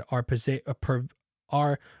acquired it,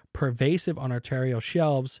 are pervasive on Ontario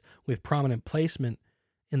shelves with prominent placement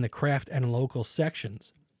in the craft and local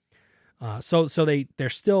sections. So they're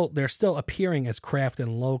still appearing as craft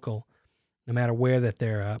and local, no matter where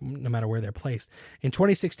they're placed. In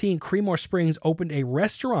 2016, Creemore Springs opened a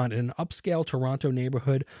restaurant in an upscale Toronto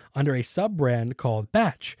neighborhood under a sub-brand called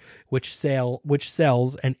Batch, which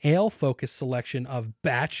sells an ale-focused selection of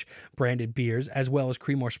Batch-branded beers, as well as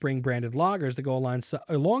Creemore Spring branded lagers that go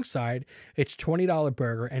alongside its $20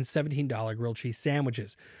 burger and $17 grilled cheese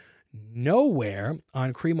sandwiches. Nowhere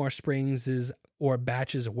on Creemore Springs' or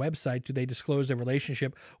Batch's website do they disclose their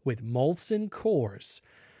relationship with Molson Coors.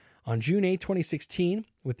 On June 8, 2016,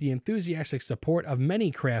 with the enthusiastic support of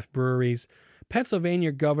many craft breweries,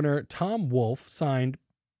 Pennsylvania Governor Tom Wolf signed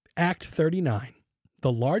Act 39,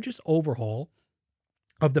 the largest overhaul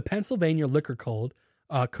of the Pennsylvania Liquor Code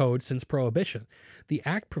since Prohibition. The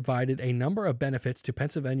act provided a number of benefits to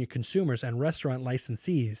Pennsylvania consumers and restaurant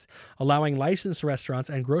licensees, allowing licensed restaurants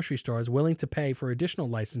and grocery stores willing to pay for additional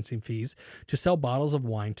licensing fees to sell bottles of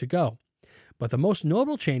wine to go. But the most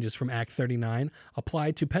notable changes from Act 39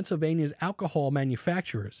 applied to Pennsylvania's alcohol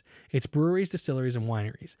manufacturers, its breweries, distilleries, and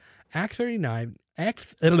wineries. Act 39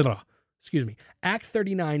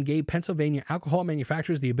 gave Pennsylvania alcohol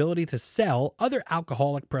manufacturers the ability to sell other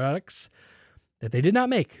alcoholic products that they did not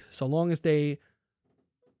make, so long as those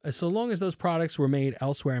products were made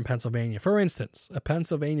elsewhere in Pennsylvania. For instance, a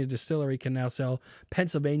Pennsylvania distillery can now sell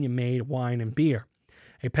Pennsylvania-made wine and beer.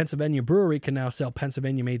 A Pennsylvania brewery can now sell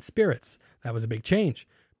Pennsylvania-made spirits. That was a big change.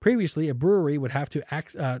 Previously, a brewery would have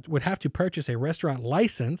to purchase a restaurant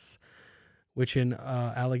license, which in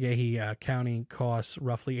Allegheny County costs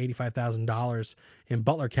roughly $85,000. In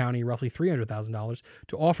Butler County, roughly $300,000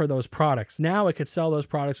 to offer those products. Now it could sell those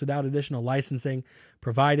products without additional licensing,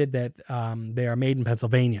 provided that they are made in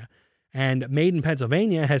Pennsylvania. And made in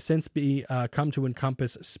Pennsylvania has since come to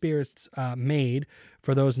encompass spirits made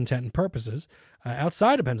for those intent and purposes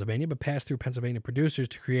outside of Pennsylvania, but passed through Pennsylvania producers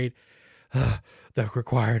to create the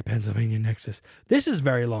required Pennsylvania nexus. This is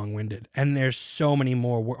very long-winded, and there's so many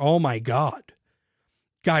more. Oh, my God.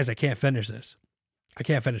 Guys, I can't finish this.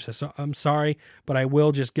 So I'm sorry, but I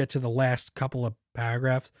will just get to the last couple of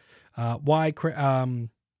paragraphs. Oh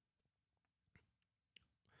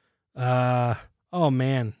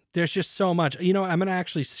man, there's just so much. I'm going to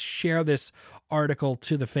actually share this article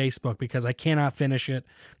to the Facebook because I cannot finish it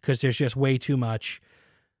because there's just way too much.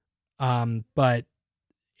 But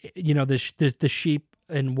the sheep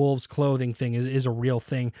and wolves clothing thing is a real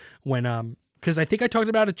thing when, because I think I talked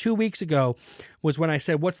about it 2 weeks ago, was when I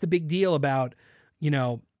said, what's the big deal about,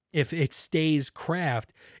 if it stays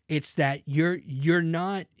craft? It's that you're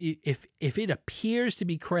not, if it appears to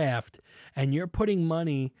be craft and you're putting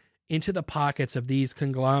money into the pockets of these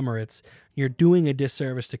conglomerates, you're doing a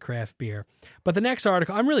disservice to craft beer. But the next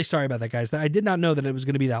article, I'm really sorry about that, guys. I did not know that it was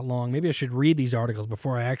going to be that long. Maybe I should read these articles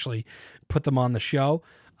before I actually put them on the show.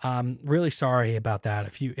 Really sorry about that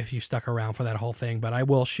if you stuck around for that whole thing, but I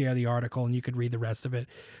will share the article and you could read the rest of it.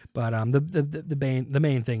 But the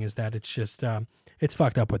main thing is that it's just it's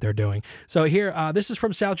fucked up what they're doing. So here, this is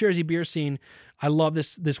from South Jersey Beer Scene. I love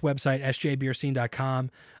this website, sjbeerscene.com.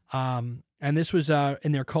 And this was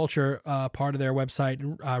in their culture part of their website,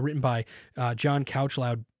 written by John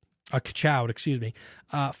Couchloud. Choud, excuse me.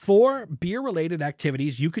 4 beer-related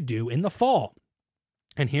activities you could do in the fall.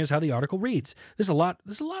 And here's how the article reads. This is a lot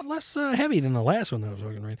less heavy than the last one that I was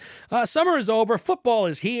fucking reading. Summer is over. Football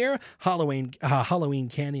is here. Halloween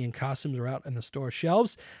candy and costumes are out on the store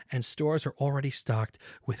shelves, and stores are already stocked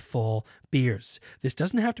with fall beers. This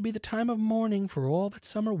doesn't have to be the time of mourning for all that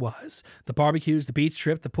summer was. The barbecues, the beach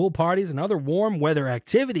trip, the pool parties, and other warm weather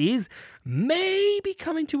activities may be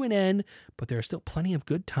coming to an end, but there are still plenty of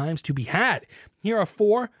good times to be had. Here are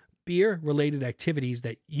 4 beer-related activities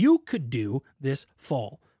that you could do this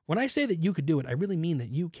fall. When I say that you could do it, I really mean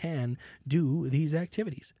that you can do these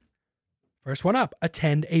activities. First one up,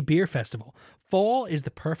 attend a beer festival. Fall is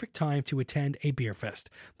the perfect time to attend a beer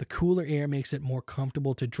fest. The cooler air makes it more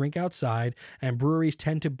comfortable to drink outside, and breweries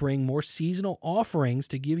tend to bring more seasonal offerings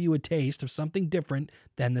to give you a taste of something different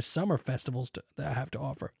than the summer festivals that have to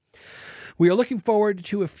offer. We are looking forward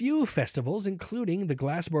to a few festivals, including the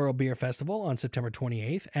Glassboro Beer Festival on September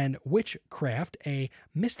 28th and Witchcraft, a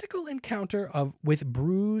mystical encounter with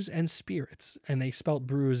brews and spirits, and they spelt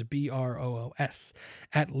brews B-R-O-O-S,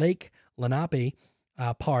 at Lake Lenape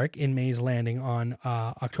Park in Mays Landing on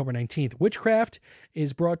October 19th. Witchcraft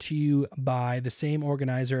is brought to you by the same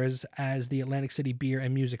organizers as the Atlantic City Beer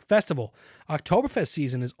and Music Festival. Oktoberfest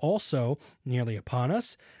season is also nearly upon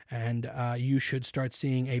us, and you should start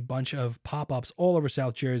seeing a bunch of pop-ups all over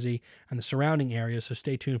South Jersey and the surrounding areas, so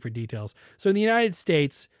stay tuned for details. So in the United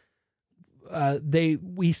States,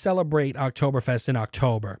 we celebrate Oktoberfest in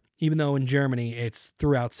October, even though in Germany it's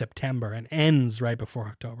throughout September and ends right before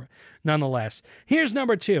October. Nonetheless, here's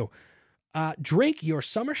number 2. Drink your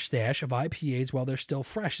summer stash of IPAs while they're still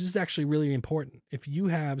fresh. This is actually really important. If you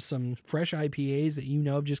have some fresh IPAs that you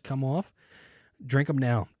know have just come off, drink them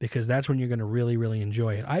now, because that's when you're going to really, really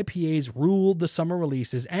enjoy it. IPAs ruled the summer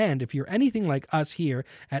releases, and if you're anything like us here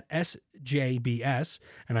at SJBS,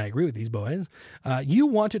 and I agree with these boys, you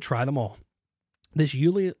want to try them all. This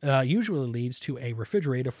usually leads to a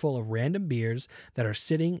refrigerator full of random beers that are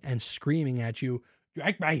sitting and screaming at you,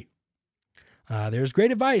 "Drink me!" There's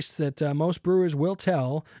great advice that most brewers will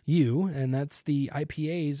tell you, and that's the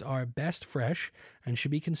IPAs are best fresh and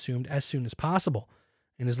should be consumed as soon as possible.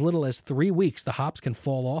 In as little as 3 weeks, the hops can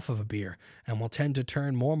fall off of a beer and will tend to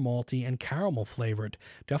turn more malty and caramel flavored.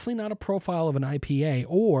 Definitely not a profile of an IPA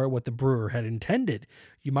or what the brewer had intended.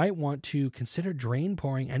 You might want to consider drain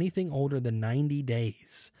pouring anything older than 90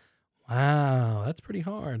 days. Wow, that's pretty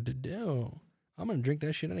hard to do. I'm going to drink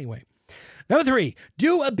that shit anyway. Number 3,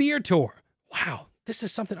 do a beer tour. Wow, this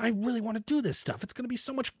is something I really want to do this stuff. It's going to be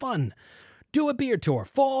so much fun. Do a beer tour.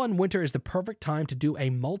 Fall and winter is the perfect time to do a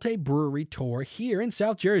multi-brewery tour here in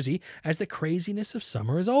South Jersey as the craziness of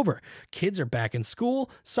summer is over. Kids are back in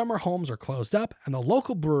school, summer homes are closed up, and the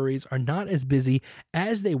local breweries are not as busy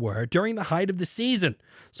as they were during the height of the season.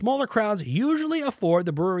 Smaller crowds usually afford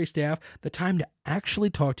the brewery staff the time to actually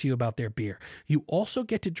talk to you about their beer. You also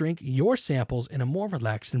get to drink your samples in a more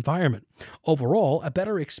relaxed environment. Overall, a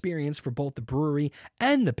better experience for both the brewery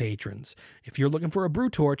and the patrons. If you're looking for a brew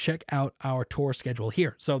tour, check out our tour schedule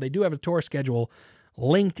here. So they do have a tour schedule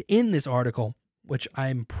linked in this article, which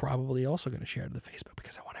I'm probably also going to share to the Facebook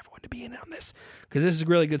because I want everyone to be in on this, because this is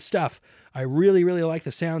really good stuff. I really, really like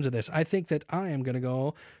the sounds of this. I think that I am going to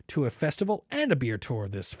go to a festival and a beer tour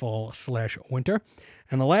this fall/winter.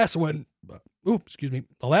 And the last one, the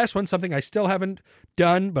last one, something I still haven't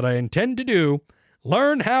done, but I intend to do,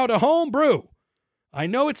 learn how to home brew. I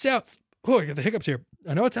know it sounds, I got the hiccups here.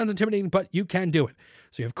 I know it sounds intimidating, but you can do it.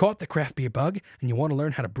 So you've caught the craft beer bug and you want to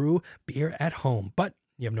learn how to brew beer at home, but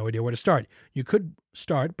You have no idea where to start. You could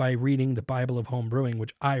start by reading the Bible of Home Brewing,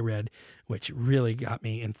 which I read, which really got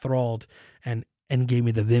me enthralled and gave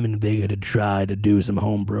me the vim and vigor to try to do some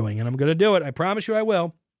home brewing. And I'm going to do it. I promise you I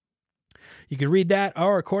will. You can read that,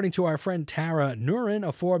 or according to our friend Tara Nurin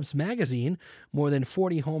of Forbes magazine, more than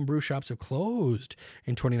 40 home brew shops have closed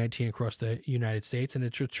in 2019 across the United States, and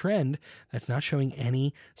it's a trend that's not showing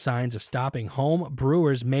any signs of stopping. Home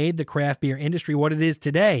brewers made the craft beer industry what it is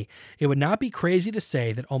today. It would not be crazy to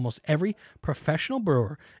say that almost every professional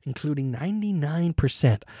brewer, including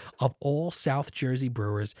 99% of all South Jersey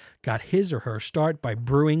brewers, got his or her start by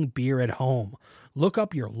brewing beer at home. Look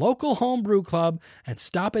up your local homebrew club and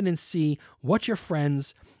stop in and see what your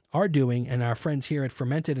friends are doing, and our friends here at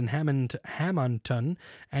Fermented in Hammonton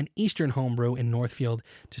and Eastern Homebrew in Northfield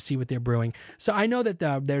to see what they're brewing. So I know that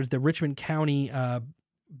there's the Richmond County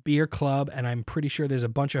Beer Club, and I'm pretty sure there's a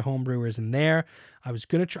bunch of homebrewers in there.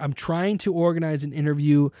 I'm trying to organize an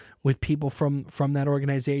interview with people from that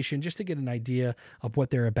organization just to get an idea of what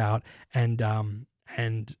they're about, and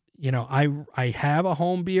you know, I have a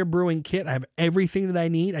home beer brewing kit. I have everything that I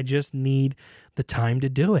need. I just need the time to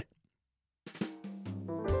do it.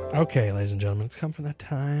 Okay, ladies and gentlemen, it's come for that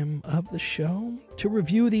time of the show to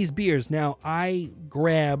review these beers. Now, I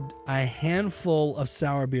grabbed a handful of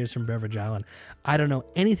sour beers from Beverage Island. I don't know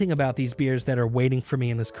anything about these beers that are waiting for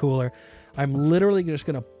me in this cooler. I'm literally just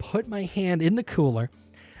going to put my hand in the cooler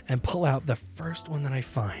and pull out the first one that I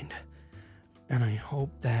find. And I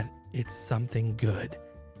hope that it's something good.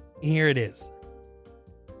 Here it is.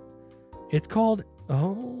 It's called,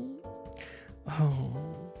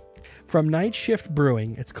 from Night Shift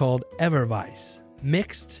Brewing, it's called Everweiss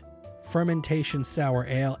Mixed Fermentation Sour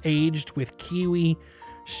Ale, aged with kiwi,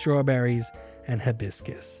 strawberries, and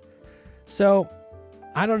hibiscus. So,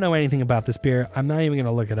 I don't know anything about this beer. I'm not even going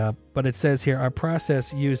to look it up, but it says here, our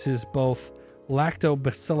process uses both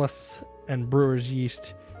lactobacillus and brewer's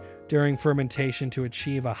yeast during fermentation to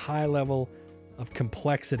achieve a high level of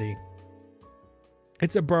complexity.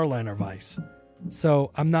 It's a Berliner Weiss. So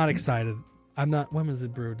I'm not excited. When was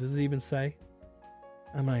it brewed? Does it even say?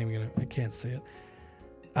 I can't see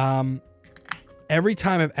it. Every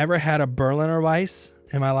time I've ever had a Berliner Weiss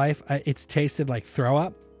in my life, it's tasted like throw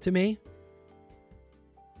up to me.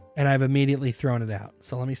 And I've immediately thrown it out.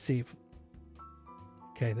 So let me see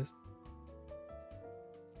okay, this.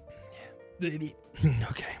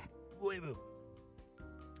 Okay.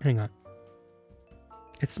 Hang on.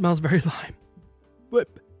 It smells very lime.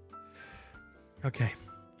 Whip. Okay.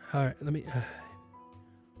 All right, let me... I'm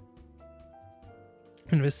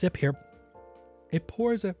going to sip here. It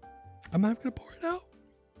pours I'm not going to pour it out.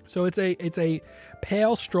 So it's a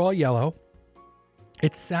pale straw yellow.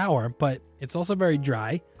 It's sour, but it's also very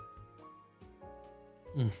dry.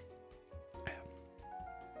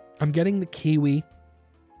 I'm getting the kiwi.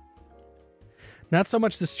 Not so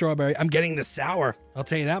much the strawberry. I'm getting the sour. I'll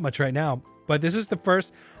tell you that much right now. But this is the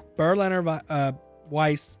first Berliner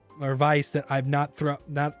Weiss that I've not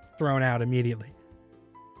thrown out immediately.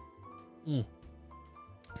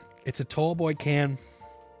 It's a tall boy can.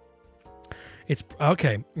 It's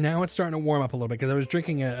okay. Now it's starting to warm up a little bit because I was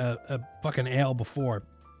drinking a fucking ale before,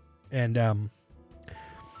 and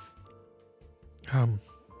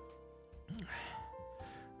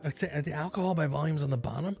I'd say the alcohol by volume's on the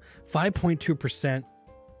bottom, 5.2%.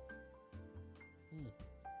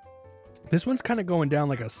 This one's kind of going down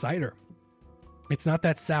like a cider. It's not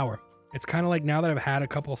that sour. It's kind of like now that I've had a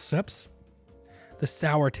couple sips, the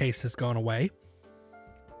sour taste has gone away.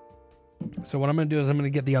 So what I'm going to do is I'm going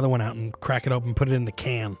to get the other one out and crack it open, put it in the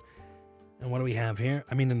can. And what do we have here?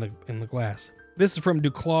 I mean in the glass. This is from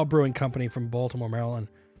Duclaw Brewing Company from Baltimore, Maryland.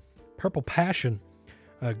 Purple Passion.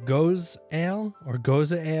 Goza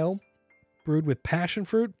Ale, brewed with passion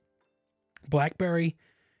fruit, blackberry,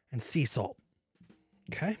 and sea salt.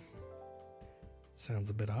 Okay.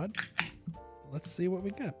 Sounds a bit odd. Let's see what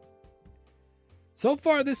we got. So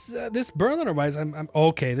far, this Berliner Weiss, I'm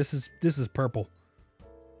okay. This is purple.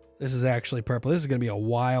 This is actually purple. This is going to be a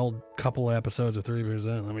wild couple of episodes of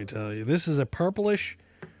 3%. Let me tell you, this is a purplish,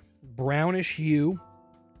 brownish hue.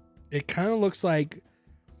 It kind of looks like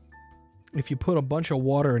if you put a bunch of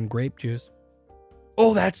water in grape juice.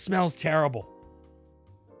 Oh, that smells terrible.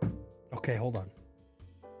 Okay, hold on.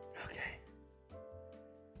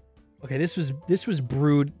 Okay, this was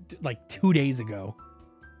brewed like 2 days ago.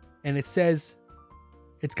 And it says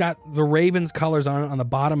it's got the Ravens colors on it. On the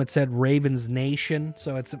bottom it said Ravens Nation.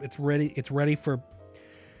 So it's ready for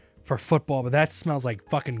football, but that smells like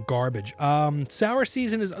fucking garbage. Sour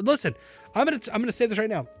season is, listen, I'm gonna say this right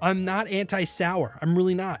now. I'm not anti-sour. I'm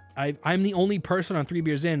really not. I'm the only person on 3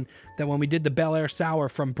 Beers In that when we did the Bel Air Sour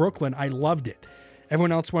from Brooklyn, I loved it.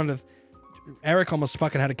 Everyone else wanted to. Eric almost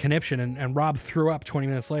fucking had a conniption, and Rob threw up 20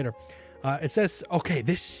 minutes later. It says, okay,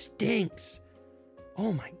 this stinks.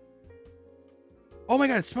 Oh my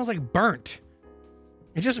God, it smells like burnt.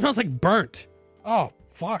 It just smells like burnt. Oh,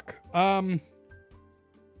 fuck.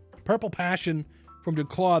 Purple Passion from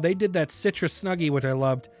DuClaw. They did that citrus Snuggie, which I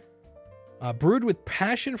loved. Brewed with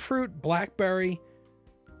passion fruit, blackberry,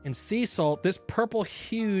 and sea salt. This purple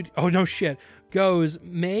hued, oh no shit, goes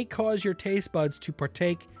may cause your taste buds to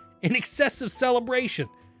partake in excessive celebration.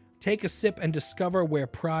 Take a sip and discover where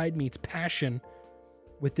pride meets passion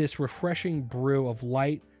with this refreshing brew of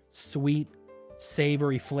light, sweet,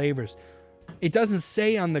 savory flavors. It doesn't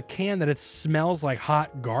say on the can that it smells like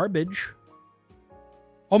hot garbage.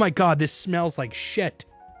 Oh my God, this smells like shit.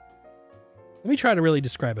 Let me try to really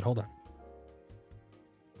describe it. Hold on.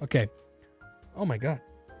 Okay. Oh my God.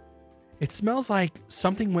 It smells like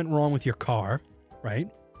something went wrong with your car, right?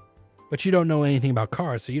 But you don't know anything about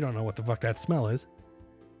cars, so you don't know what the fuck that smell is.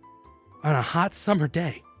 On a hot summer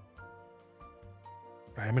day.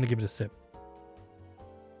 All right, I'm going to give it a sip.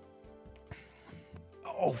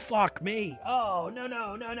 Oh, fuck me. Oh,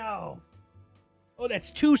 no. Oh,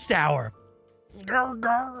 that's too sour.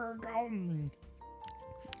 Oh.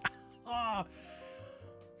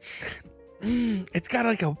 It's got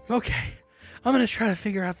like a... Okay. I'm going to try to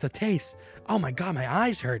figure out the taste. Oh, my God, my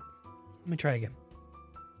eyes hurt. Let me try again.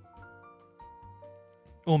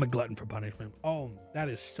 Oh, I'm a glutton for punishment. Oh, that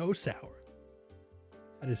is so sour.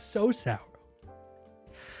 That is so sour.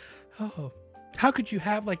 Oh, how could you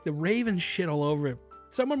have like the Raven shit all over it?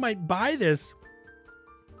 Someone might buy this.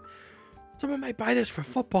 Someone might buy this for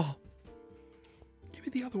football. Give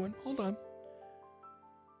me the other one. Hold on.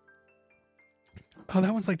 Oh,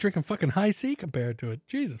 that one's like drinking fucking high C compared to it.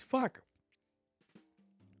 Jesus, fuck.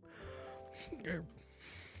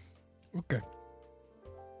 Okay.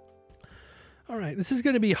 All right, this is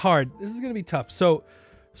going to be hard. This is going to be tough. So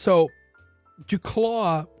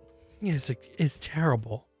DuClaw is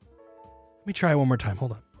terrible. Let me try it one more time.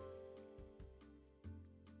 Hold on.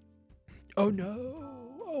 Oh, no.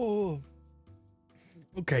 Oh.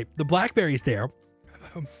 Okay, the blackberry's there.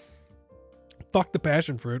 Fuck the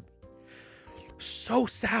passion fruit. So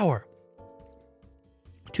sour.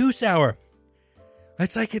 Too sour.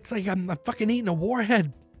 It's like I'm fucking eating a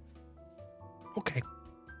warhead. Okay.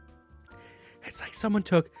 It's like someone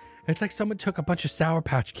took a bunch of Sour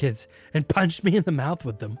Patch Kids and punched me in the mouth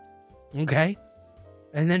with them. Okay?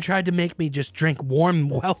 And then tried to make me just drink warm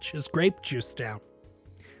Welch's grape juice down.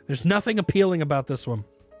 There's nothing appealing about this one.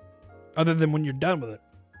 Other than when you're done with it.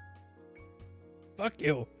 Fuck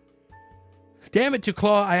you. Damn it,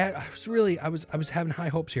 DuClaw. I was having high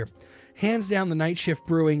hopes here. Hands down, the Night Shift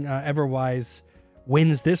Brewing Everwise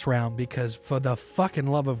wins this round because for the fucking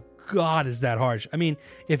love of God is that harsh. I mean,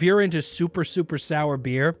 if you're into super, super sour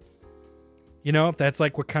beer, you know, if that's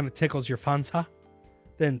like what kind of tickles your fansa,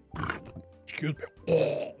 then excuse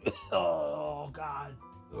me. Oh, God.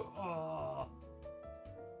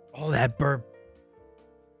 Oh, that burp.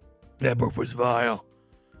 That burp was vile.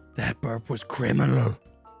 That burp was criminal.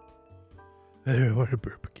 I don't want to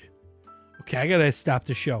burp again. Okay, I gotta stop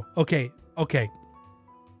the show. Okay,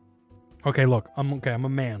 look, I'm a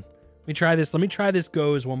man. Let me try this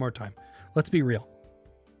goes one more time. Let's be real.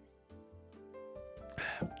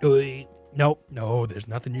 Nope, no, there's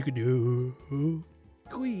nothing you can do.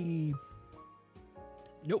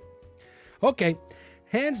 Nope. Okay,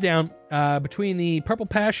 hands down, between the Purple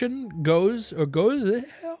Passion goes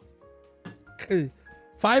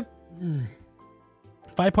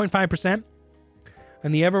 5.5%,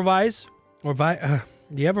 and the Everwise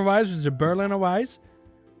the Everwise is a Berliner Weiss,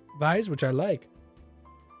 which I like.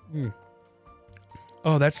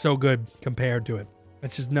 Oh, that's so good compared to it.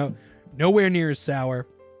 It's just nowhere near as sour.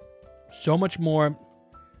 So much more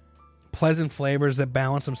pleasant flavors that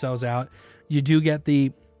balance themselves out. You do get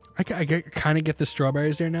I kind of get the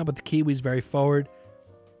strawberries there now, but the kiwi's very forward.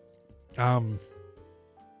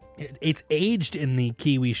 It's aged in the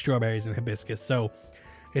kiwi, strawberries, and hibiscus, so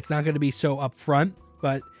it's not going to be so upfront.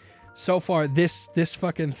 But so far, this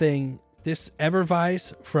fucking thing, this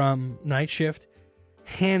Everwise from Night Shift,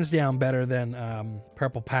 hands down better than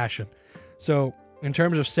Purple Passion. So in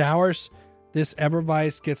terms of sours, this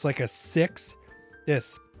Everwise gets like a 6.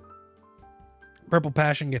 This Purple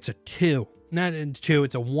Passion gets a 2. Not a 2,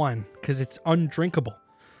 it's a 1 because it's undrinkable.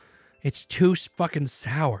 It's too fucking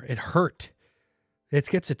sour. It hurt. It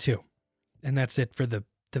gets a 2. And that's it for the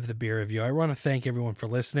beer review. I want to thank everyone for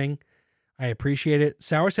listening. I appreciate it.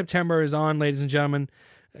 Sour September is on, ladies and gentlemen.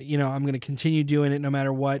 You know, I'm going to continue doing it no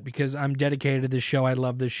matter what because I'm dedicated to this show. I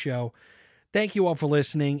love this show. Thank you all for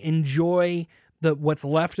listening. Enjoy what's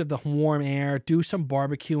left of the warm air. Do some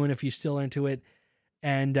barbecuing if you're still into it.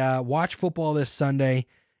 And watch football this Sunday.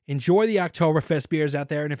 Enjoy the Oktoberfest beers out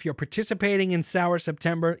there. And if you're participating in Sour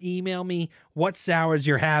September, email me what sours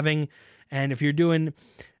you're having. And if you're doing,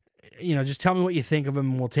 just tell me what you think of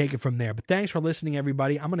them and we'll take it from there. But thanks for listening,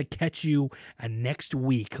 everybody. I'm going to catch you next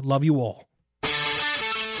week. Love you all.